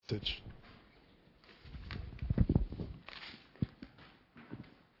message.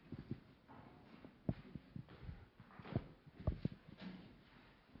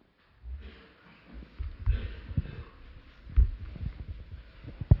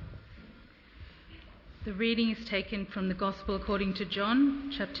 The reading is taken from the Gospel according to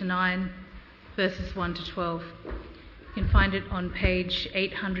John, chapter 9, verses 1 to 12. You can find it on page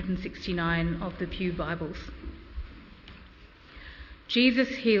 869 of the Pew Bibles. Jesus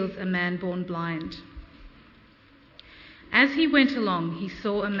heals a man born blind. As he went along, he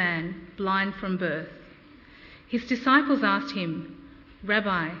saw a man blind from birth. His disciples asked him,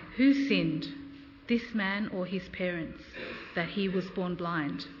 "Rabbi, who sinned, this man or his parents, that he was born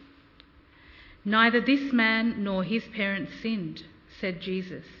blind?" "Neither this man nor his parents sinned," said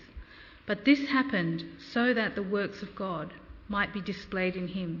Jesus, "but this happened so that the works of God might be displayed in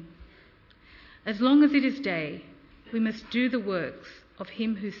him. As long as it is day, we must do the works of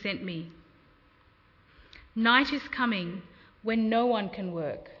him who sent me. Night is coming when no one can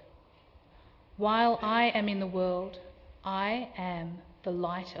work. While I am in the world, I am the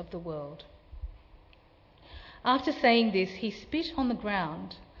light of the world." After saying this, he spit on the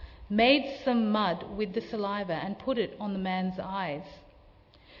ground, made some mud with the saliva and put it on the man's eyes.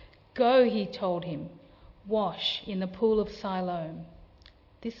 "Go," he told him, "wash in the pool of Siloam."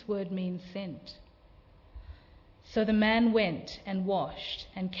 This word means sent. So the man went and washed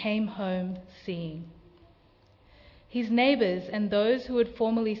and came home seeing. His neighbours and those who had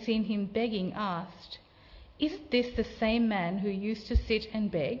formerly seen him begging asked, "Isn't this the same man who used to sit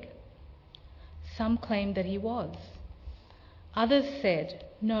and beg?" Some claimed that he was. Others said,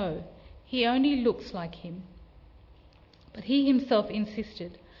 "No, he only looks like him." But he himself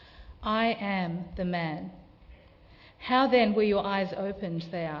insisted, "I am the man." "How then were your eyes opened?"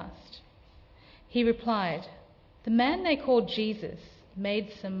 they asked. He replied, "The man they called Jesus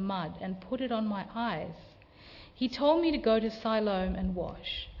made some mud and put it on my eyes. He told me to go to Siloam and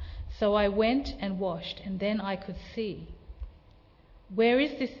wash. So I went and washed, and then I could see." "Where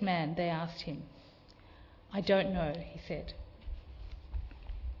is this man?" they asked him. "I don't know," he said.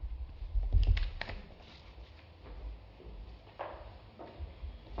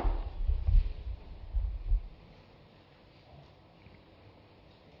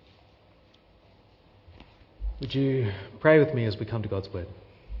 Would you pray with me as we come to God's Word?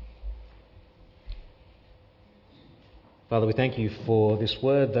 Father, we thank you for this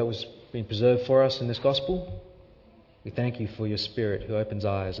Word that was being preserved for us in this Gospel. We thank you for your Spirit who opens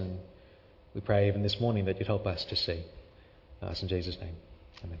eyes, and we pray even this morning that you'd help us to see. It's in Jesus' name.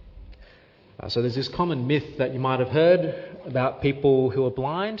 Amen. So there's this common myth that you might have heard about people who are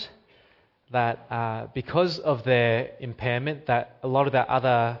blind, that because of their impairment, that a lot of their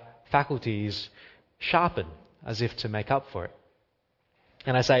other faculties sharpen as if to make up for it.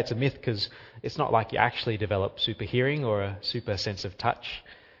 And I say it's a myth because it's not like you actually develop super hearing or a super sense of touch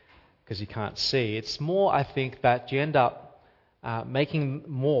because you can't see. It's more, I think, that you end up making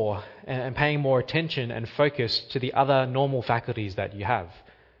more and paying more attention and focus to the other normal faculties that you have,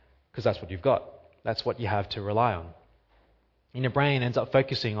 because that's what you've got. That's what you have to rely on. And your brain ends up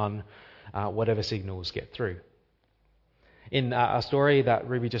focusing on whatever signals get through. In a story that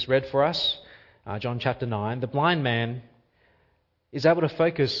Ruby just read for us, John chapter 9, the blind man is able to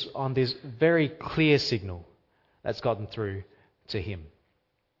focus on this very clear signal that's gotten through to him.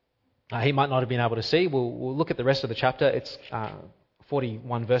 He might not have been able to see. We'll look at the rest of the chapter. It's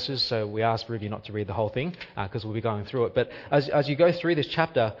 41 verses, so we asked Ruby not to read the whole thing because we'll be going through it. But as you go through this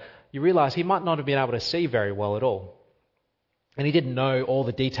chapter, you realise he might not have been able to see very well at all. And he didn't know all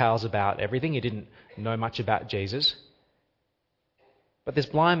the details about everything. He didn't know much about Jesus. But this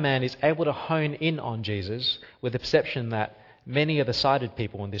blind man is able to hone in on Jesus with the perception that many of the sighted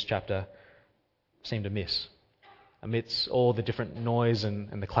people in this chapter seem to miss, amidst all the different noise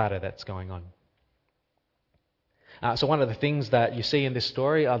and the clatter that's going on. So one of the things that you see in this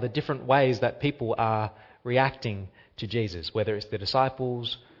story are the different ways that people are reacting to Jesus, whether it's the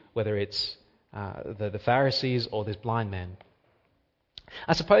disciples, whether it's the Pharisees, or this blind man.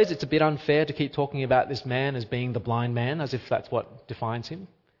 I suppose it's a bit unfair to keep talking about this man as being the blind man, as if that's what defines him.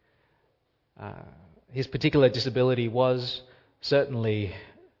 His particular disability was certainly,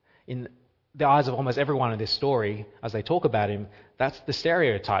 in the eyes of almost everyone in this story, as they talk about him, that's the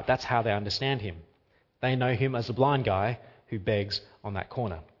stereotype. That's how they understand him. They know him as a blind guy who begs on that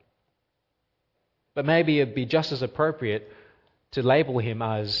corner. But maybe it'd be just as appropriate to label him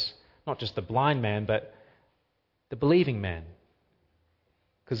as not just the blind man, but the believing man.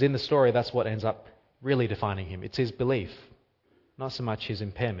 Because in the story, that's what ends up really defining him. It's his belief, not so much his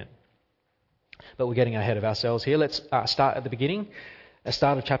impairment. But we're getting ahead of ourselves here. Let's start at the beginning. the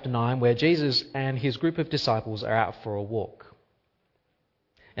start of chapter 9, where Jesus and his group of disciples are out for a walk.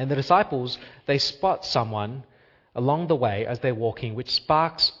 And the disciples, they spot someone along the way as they're walking, which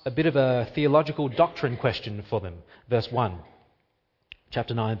sparks a bit of a theological doctrine question for them. Verse 1.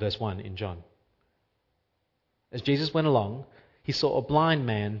 Chapter 9, verse 1 in John. As Jesus went along, he saw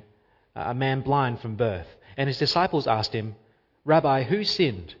a man blind from birth. And his disciples asked him, "Rabbi, who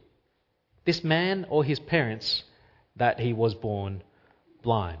sinned, this man or his parents, that he was born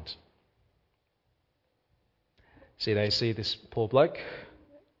blind?" See, they see this poor bloke,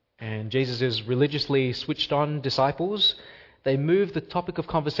 and Jesus' religiously switched on disciples, they move the topic of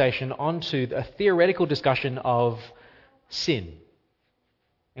conversation onto a theoretical discussion of sin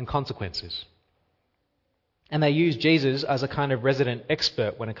and consequences. And they use Jesus as a kind of resident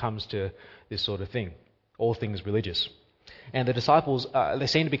expert when it comes to this sort of thing, all things religious. And the disciples, they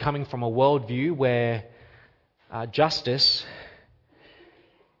seem to be coming from a worldview where justice,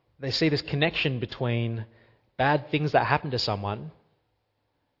 they see this connection between bad things that happen to someone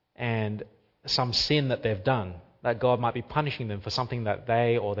and some sin that they've done, that God might be punishing them for something that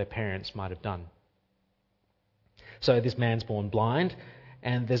they or their parents might have done. So this man's born blind,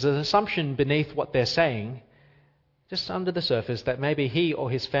 and there's an assumption beneath what they're saying, just under the surface, that maybe he or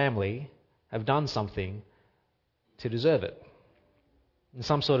his family have done something to deserve it, in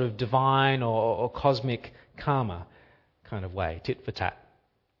some sort of divine or cosmic karma kind of way, tit for tat.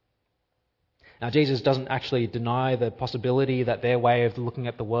 Now, Jesus doesn't actually deny the possibility that their way of looking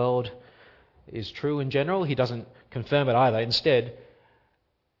at the world is true in general. He doesn't confirm it either. Instead,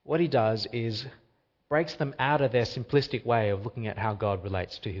 what he does is breaks them out of their simplistic way of looking at how God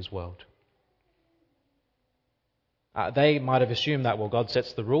relates to his world. They might have assumed that, well, God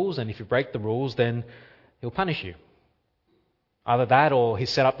sets the rules, and if you break the rules, then he'll punish you. Either that, or he's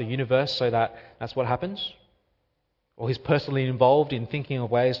set up the universe so that that's what happens. Or he's personally involved in thinking of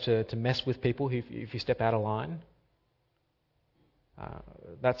ways to mess with people if you step out of line.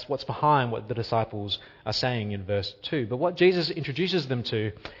 That's what's behind what the disciples are saying in verse 2. But what Jesus introduces them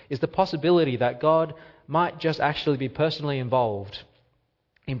to is the possibility that God might just actually be personally involved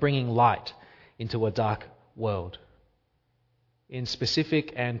in bringing light into a dark world in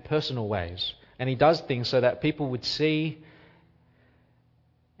specific and personal ways. And he does things so that people would see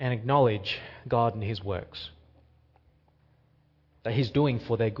and acknowledge God and his works, that he's doing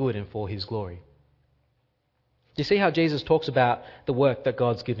for their good and for his glory. Do you see how Jesus talks about the work that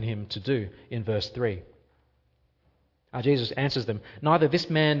God's given him to do in verse 3? Jesus answers them, "Neither this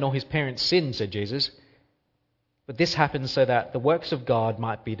man nor his parents sinned," said Jesus, "but this happens so that the works of God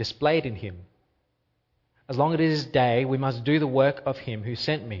might be displayed in him. As long as it is day, we must do the work of him who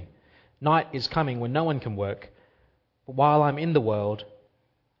sent me. Night is coming when no one can work, but while I'm in the world,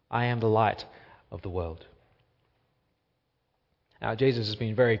 I am the light of the world." Now, Jesus has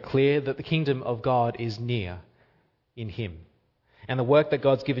been very clear that the kingdom of God is near in him. And the work that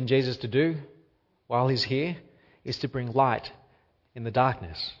God's given Jesus to do while he's here is to bring light in the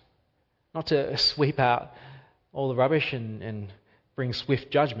darkness. Not to sweep out all the rubbish and bring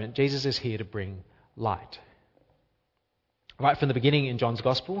swift judgment. Jesus is here to bring light. Right from the beginning in John's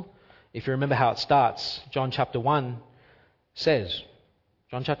Gospel, if you remember how it starts, John chapter 1 says,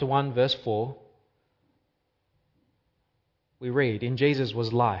 John chapter 1 verse 4, we read, "In Jesus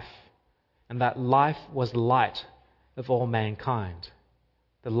was life, and that life was the light of all mankind.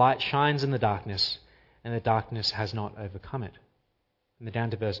 The light shines in the darkness, and the darkness has not overcome it." And then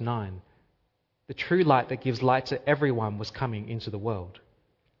down to verse 9, "The true light that gives light to everyone was coming into the world.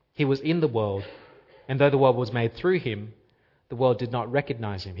 He was in the world, and though the world was made through him, the world did not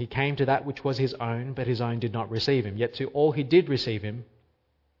recognize him. He came to that which was his own, but his own did not receive him. Yet to all who did receive him,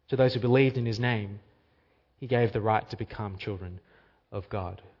 to those who believed in his name, he gave the right to become children of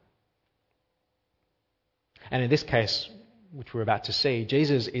God." And in this case, which we're about to see,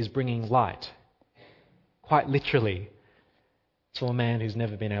 Jesus is bringing light, quite literally, to a man who's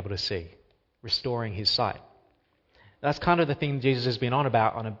never been able to see, restoring his sight. That's kind of the thing Jesus has been on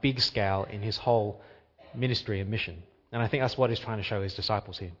about on a big scale in his whole ministry and mission. And I think that's what he's trying to show his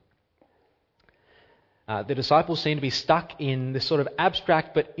disciples here. The disciples seem to be stuck in this sort of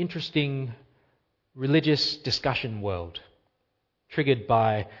abstract but interesting religious discussion world, triggered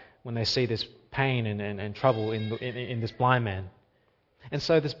by when they see this pain and trouble in this blind man. And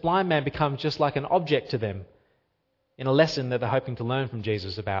so this blind man becomes just like an object to them in a lesson that they're hoping to learn from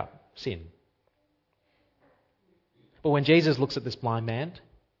Jesus about sin. But when Jesus looks at this blind man,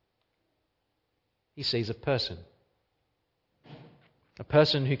 he sees a person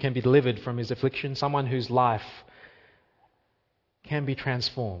who can be delivered from his affliction, someone whose life can be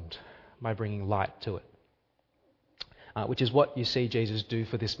transformed by bringing light to it. which is what you see Jesus do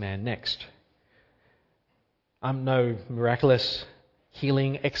for this man next. I'm no miraculous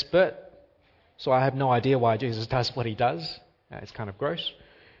healing expert, so I have no idea why Jesus does what he does. It's kind of gross.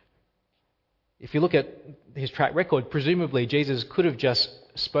 If you look at his track record, presumably Jesus could have just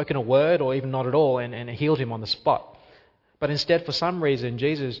spoken a word or even not at all and healed him on the spot. But instead, for some reason,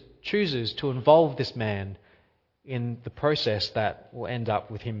 Jesus chooses to involve this man in the process that will end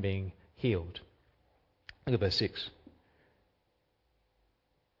up with him being healed. Look at verse 6.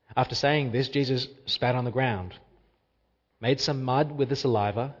 After saying this, Jesus spat on the ground, made some mud with the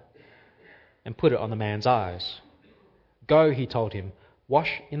saliva, and put it on the man's eyes. Go, he told him,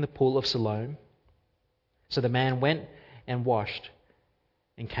 wash in the pool of Siloam. So the man went and washed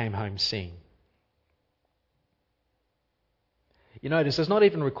and came home seeing. You notice there's not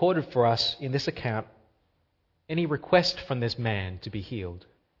even recorded for us in this account any request from this man to be healed.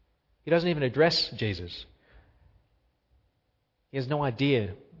 He doesn't even address Jesus. He has no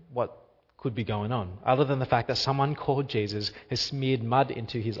idea what could be going on, other than the fact that someone called Jesus has smeared mud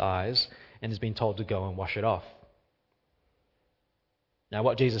into his eyes and has been told to go and wash it off. Now,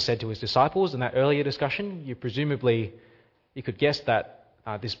 what Jesus said to his disciples in that earlier discussion, you could guess that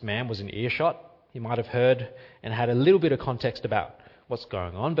this man was in earshot. He might have heard and had a little bit of context about what's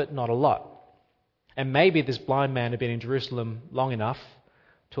going on, but not a lot. And maybe this blind man had been in Jerusalem long enough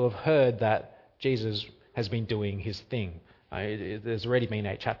to have heard that Jesus has been doing his thing. There's already been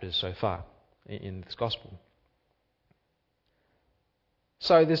 8 chapters so far in this gospel.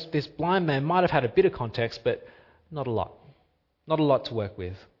 So this blind man might have had a bit of context, but not a lot. Not a lot to work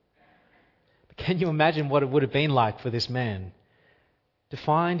with. But can you imagine what it would have been like for this man to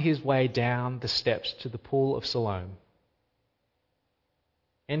find his way down the steps to the pool of Siloam,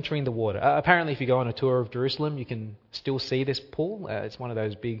 entering the water? Apparently, if you go on a tour of Jerusalem, you can still see this pool. It's one of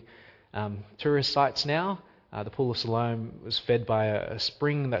those big tourist sites now. The pool of Siloam was fed by a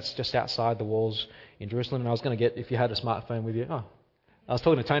spring that's just outside the walls in Jerusalem. And I was going to get, if you had a smartphone with you, I was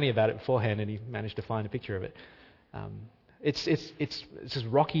talking to Tony about it beforehand, and he managed to find a picture of it. It's this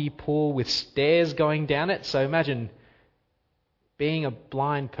rocky pool with stairs going down it. So imagine being a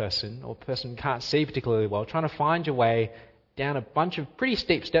blind person or a person who can't see particularly well, trying to find your way down a bunch of pretty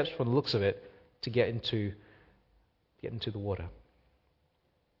steep steps from the looks of it to get into the water.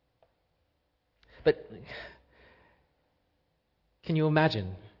 But can you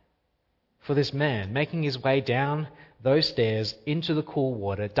imagine for this man making his way down those stairs into the cool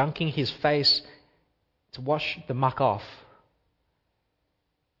water, dunking his face to wash the muck off,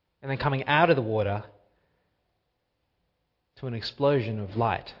 and then coming out of the water to an explosion of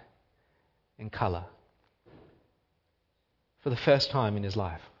light and colour for the first time in his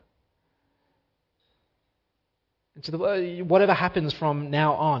life? And so whatever happens from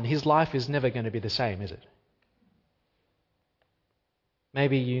now on, his life is never going to be the same, is it?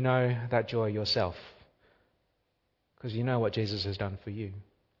 Maybe you know that joy yourself because you know what Jesus has done for you.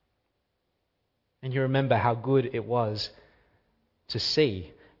 And you remember how good it was to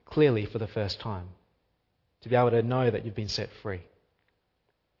see clearly for the first time, to be able to know that you've been set free.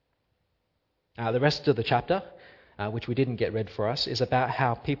 The rest of the chapter, which we didn't get read for us, is about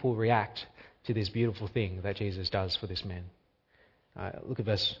how people react to this beautiful thing that Jesus does for this man. Look at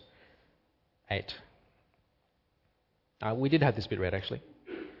verse 8. We did have this bit read, actually.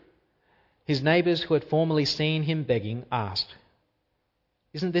 His neighbours who had formerly seen him begging asked,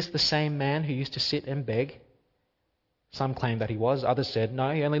 "Isn't this the same man who used to sit and beg?" Some claimed that he was. Others said,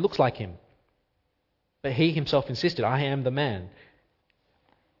 "No, he only looks like him." But he himself insisted, "I am the man."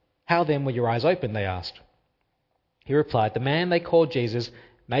 "How then were your eyes opened?" they asked. He replied, "The man they called Jesus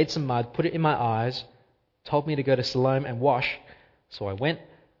made some mud, put it in my eyes, told me to go to Siloam and wash. So I went,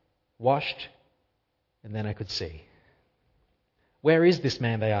 washed, and then I could see." "Where is this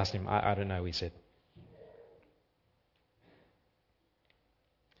man?" they asked him. I don't know, he said.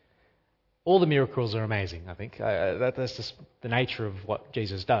 All the miracles are amazing, I think. That's just the nature of what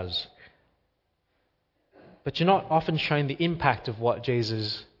Jesus does. But you're not often shown the impact of what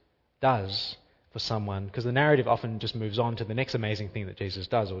Jesus does for someone, because the narrative often just moves on to the next amazing thing that Jesus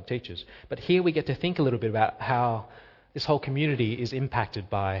does or teaches. But here we get to think a little bit about how this whole community is impacted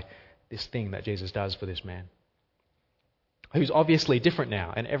by this thing that Jesus does for this man, who's obviously different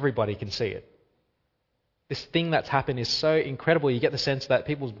now, and everybody can see it. This thing that's happened is so incredible, you get the sense that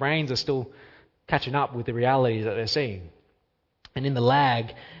people's brains are still catching up with the reality that they're seeing. And in the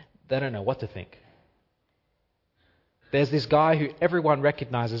lag, they don't know what to think. There's this guy who everyone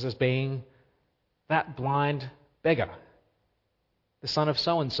recognizes as being that blind beggar, the son of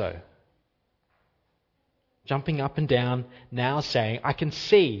so-and-so, jumping up and down, now saying, I can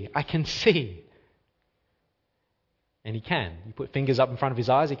see. And he can. You put fingers up in front of his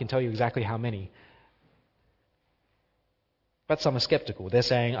eyes, he can tell you exactly how many. But some are skeptical. They're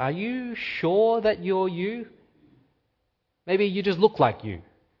saying, are you sure that you're you? Maybe you just look like you.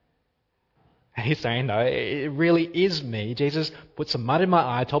 And he's saying, no, it really is me. Jesus put some mud in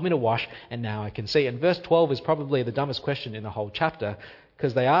my eye, told me to wash, and now I can see. And verse 12 is probably the dumbest question in the whole chapter,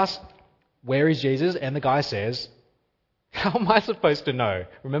 because they ask, where is Jesus? And the guy says, how am I supposed to know?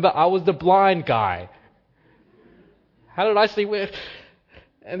 Remember, I was the blind guy. How did I see where?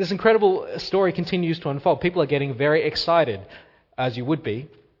 And this incredible story continues to unfold. People are getting very excited, as you would be.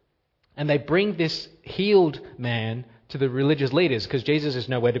 And they bring this healed man to the religious leaders, because Jesus is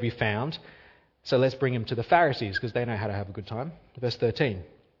nowhere to be found. So let's bring him to the Pharisees, because they know how to have a good time. Verse 13.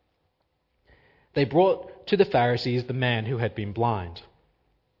 They brought to the Pharisees the man who had been blind.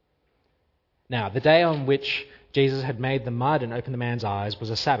 Now, the day on which Jesus had made the mud and opened the man's eyes was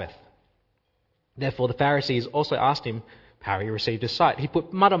a Sabbath. Therefore the Pharisees also asked him how he received his sight. He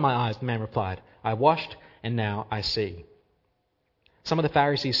put mud on my eyes, the man replied. I washed, and now I see. Some of the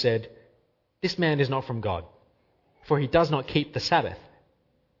Pharisees said, this man is not from God, for he does not keep the Sabbath.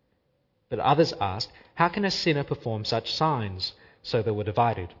 But others asked, how can a sinner perform such signs? So they were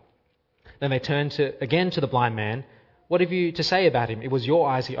divided. Then they turned again to the blind man. What have you to say about him? It was your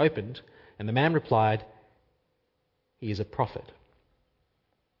eyes he opened. And the man replied, he is a prophet.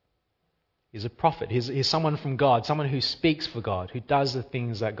 He's a prophet. He's someone from God, someone who speaks for God, who does the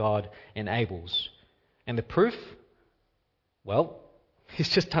things that God enables. And the proof? Well, he's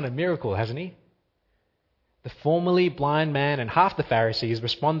just done a miracle, hasn't he? The formerly blind man and half the Pharisees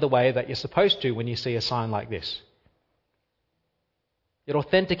respond the way that you're supposed to when you see a sign like this. It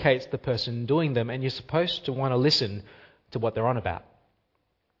authenticates the person doing them, and you're supposed to want to listen to what they're on about.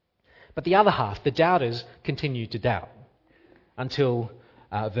 But the other half, the doubters, continue to doubt until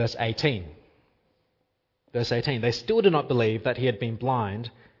verse 18. Verse 18, they still did not believe that he had been blind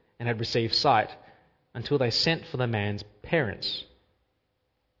and had received sight until they sent for the man's parents.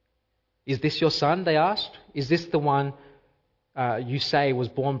 Is this your son? They asked. Is this the one you say was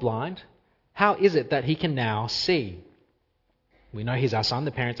born blind? How is it that he can now see? We know he's our son,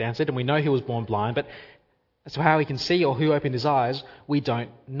 the parents answered, and we know he was born blind, but as to how he can see or who opened his eyes, we don't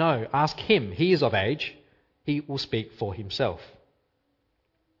know. Ask him. He is of age. He will speak for himself.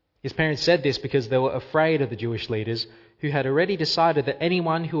 His parents said this because they were afraid of the Jewish leaders, who had already decided that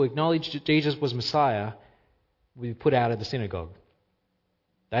anyone who acknowledged that Jesus was Messiah would be put out of the synagogue.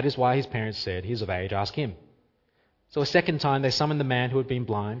 That is why his parents said, he is of age, ask him. So a second time they summoned the man who had been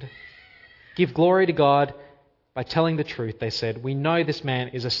blind. Give glory to God by telling the truth, they said. We know this man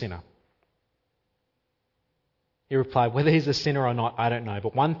is a sinner. He replied, whether he's a sinner or not, I don't know.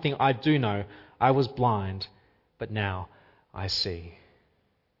 But one thing I do know, I was blind, but now I see.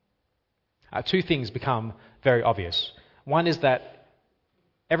 Two things become very obvious. One is that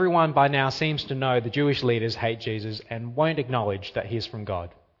everyone by now seems to know the Jewish leaders hate Jesus and won't acknowledge that he is from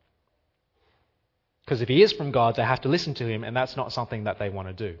God. Because if he is from God, they have to listen to him, and that's not something that they want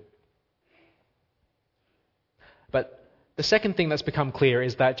to do. But the second thing that's become clear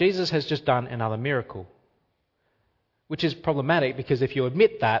is that Jesus has just done another miracle, which is problematic because if you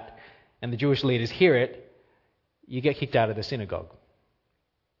admit that and the Jewish leaders hear it, you get kicked out of the synagogue.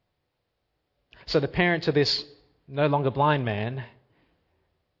 So the parents of this no longer blind man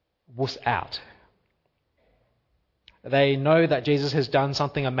wuss out. They know that Jesus has done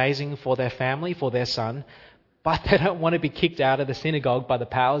something amazing for their family, for their son, but they don't want to be kicked out of the synagogue by the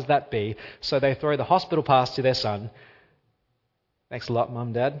powers that be, so they throw the hospital pass to their son. Thanks a lot,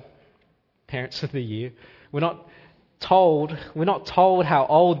 Mum, Dad. Parents of the year. We're not told how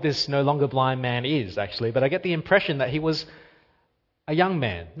old this no longer blind man is, actually, but I get the impression that he was a young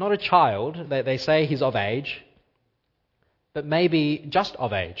man, not a child. They say he's of age, but maybe just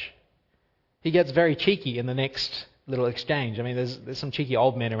of age. He gets very cheeky in the next little exchange. I mean, there's some cheeky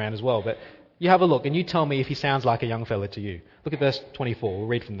old men around as well, but you have a look and you tell me if he sounds like a young fella to you. Look at verse 24. We'll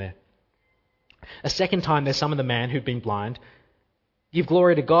read from there. A second time they summoned the man who'd been blind. Give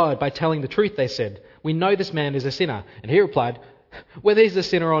glory to God by telling the truth, they said. We know this man is a sinner. And he replied, whether he's a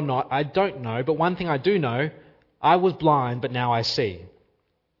sinner or not, I don't know, but one thing I do know, I was blind, but now I see.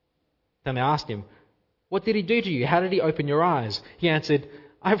 Then they asked him, what did he do to you? How did he open your eyes? He answered,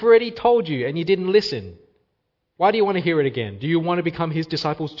 I've already told you and you didn't listen. Why do you want to hear it again? Do you want to become his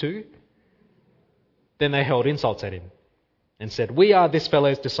disciples too? Then they hurled insults at him and said, we are this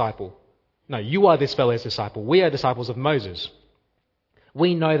fellow's disciple. No, you are this fellow's disciple. We are disciples of Moses.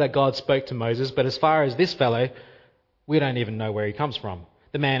 We know that God spoke to Moses, but as far as this fellow, we don't even know where he comes from.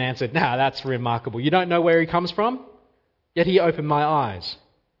 The man answered, that's remarkable. You don't know where he comes from? Yet he opened my eyes.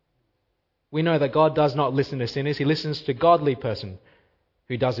 We know that God does not listen to sinners. He listens to a godly person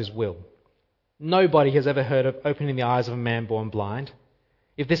who does his will. Nobody has ever heard of opening the eyes of a man born blind.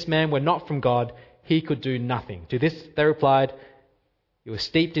 If this man were not from God, he could do nothing. To this they replied, "You were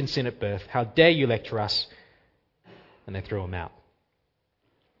steeped in sin at birth. How dare you lecture us?" And they threw him out.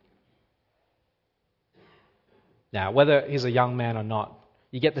 Now, whether he's a young man or not,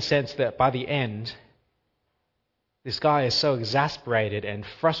 you get the sense that by the end, this guy is so exasperated and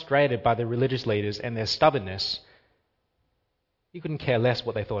frustrated by the religious leaders and their stubbornness, he couldn't care less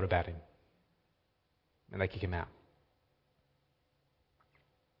what they thought about him. And they kick him out.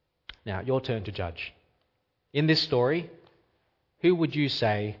 Now, your turn to judge. In this story, who would you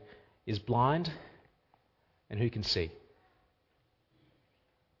say is blind and who can see?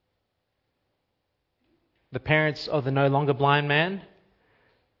 The parents of the no longer blind man,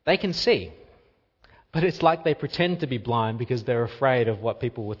 they can see. But it's like they pretend to be blind because they're afraid of what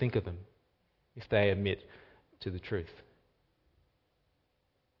people will think of them if they admit to the truth.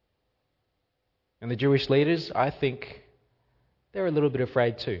 And the Jewish leaders, I think, they're a little bit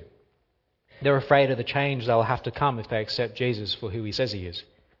afraid too. They're afraid of the change they'll have to come if they accept Jesus for who he says he is.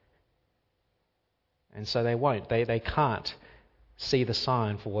 And so they won't. They can't see the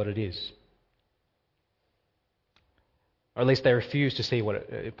sign for what it is. Or at least they refuse to see what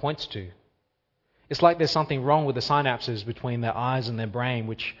it points to. It's like there's something wrong with the synapses between their eyes and their brain,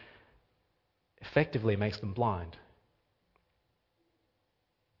 which effectively makes them blind.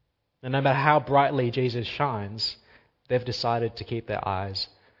 And no matter how brightly Jesus shines, they've decided to keep their eyes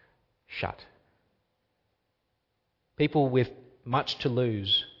shut. People with much to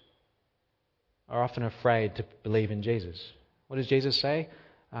lose are often afraid to believe in Jesus. What does Jesus say?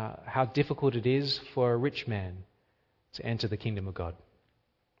 How difficult it is for a rich man to enter the kingdom of God.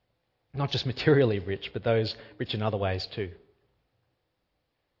 Not just materially rich, but those rich in other ways too.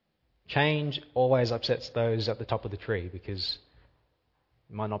 Change always upsets those at the top of the tree because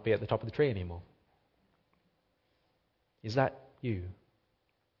it might not be at the top of the tree anymore. Is that you?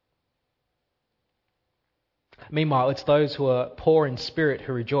 Meanwhile, it's those who are poor in spirit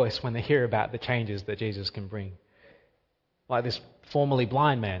who rejoice when they hear about the changes that Jesus can bring. Like this formerly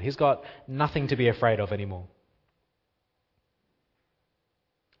blind man, he's got nothing to be afraid of anymore.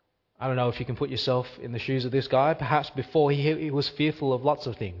 I don't know if you can put yourself in the shoes of this guy. Perhaps before he was fearful of lots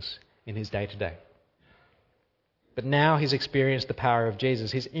of things in his day-to-day. But now he's experienced the power of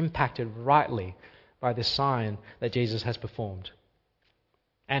Jesus. He's impacted rightly by this sign that Jesus has performed.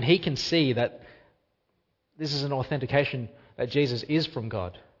 And he can see that this is an authentication that Jesus is from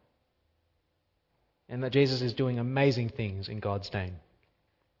God. And that Jesus is doing amazing things in God's name.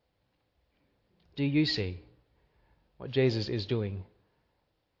 Do you see what Jesus is doing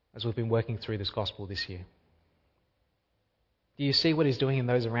as we've been working through this gospel this year? Do you see what he's doing in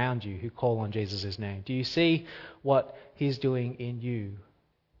those around you who call on Jesus' name? Do you see what he's doing in you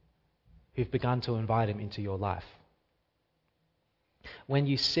who've begun to invite him into your life? When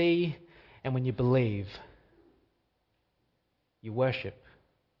you see and when you believe, you worship,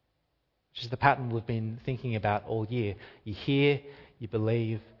 which is the pattern we've been thinking about all year. You hear, you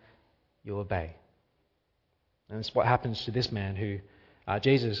believe, you obey. And it's what happens to this man who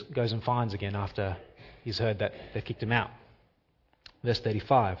Jesus goes and finds again after he's heard that they've kicked him out. Verse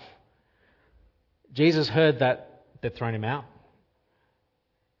 35. Jesus heard that they'd thrown him out.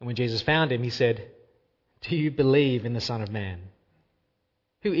 And when Jesus found him, he said, "Do you believe in the Son of Man?"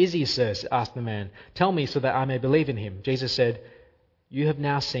 "Who is he, sir?" asked the man. "Tell me so that I may believe in him." Jesus said, "You have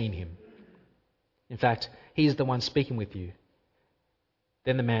now seen him. In fact, he is the one speaking with you."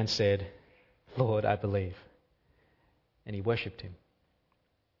 Then the man said, "Lord, I believe." And he worshipped him.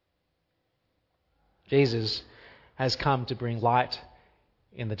 Jesus has come to bring light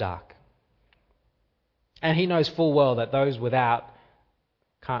in the dark. And he knows full well that those without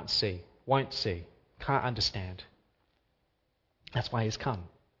can't see, won't see, can't understand. That's why he's come.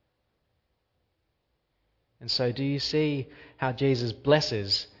 And so do you see how Jesus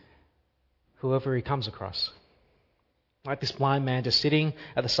blesses whoever he comes across? Like this blind man just sitting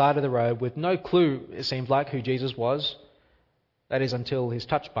at the side of the road with no clue, it seems like, who Jesus was. That is until he's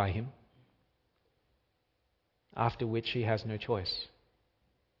touched by him. After which he has no choice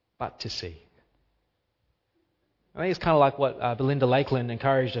but to see. I think it's kind of like what Belinda Lakeland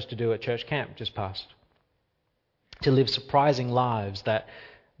encouraged us to do at church camp just past. To live surprising lives that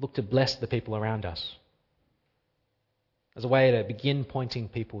look to bless the people around us. As a way to begin pointing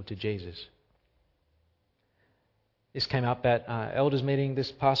people to Jesus. This came up at elders meeting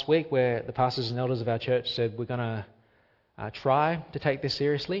this past week where the pastors and elders of our church said we're going to try to take this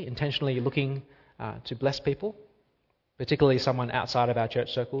seriously, intentionally looking to bless people, particularly someone outside of our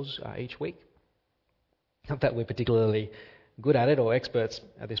church circles each week. Not that we're particularly good at it or experts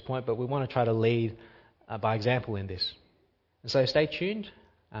at this point, but we want to try to lead by example in this. And so stay tuned,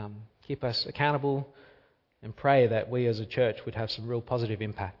 keep us accountable, and pray that we as a church would have some real positive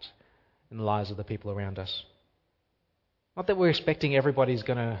impact in the lives of the people around us. Not that we're expecting everybody's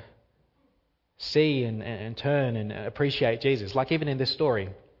going to see and turn and appreciate Jesus, like even in this story.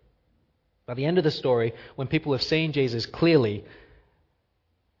 By the end of the story, when people have seen Jesus clearly,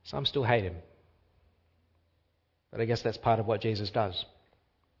 some still hate him. But I guess that's part of what Jesus does.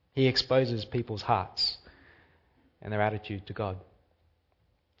 He exposes people's hearts and their attitude to God.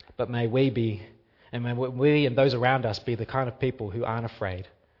 But may we and those around us be the kind of people who aren't afraid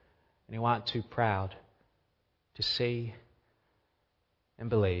and who aren't too proud to see and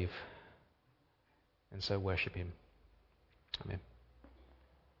believe and so worship him. Amen.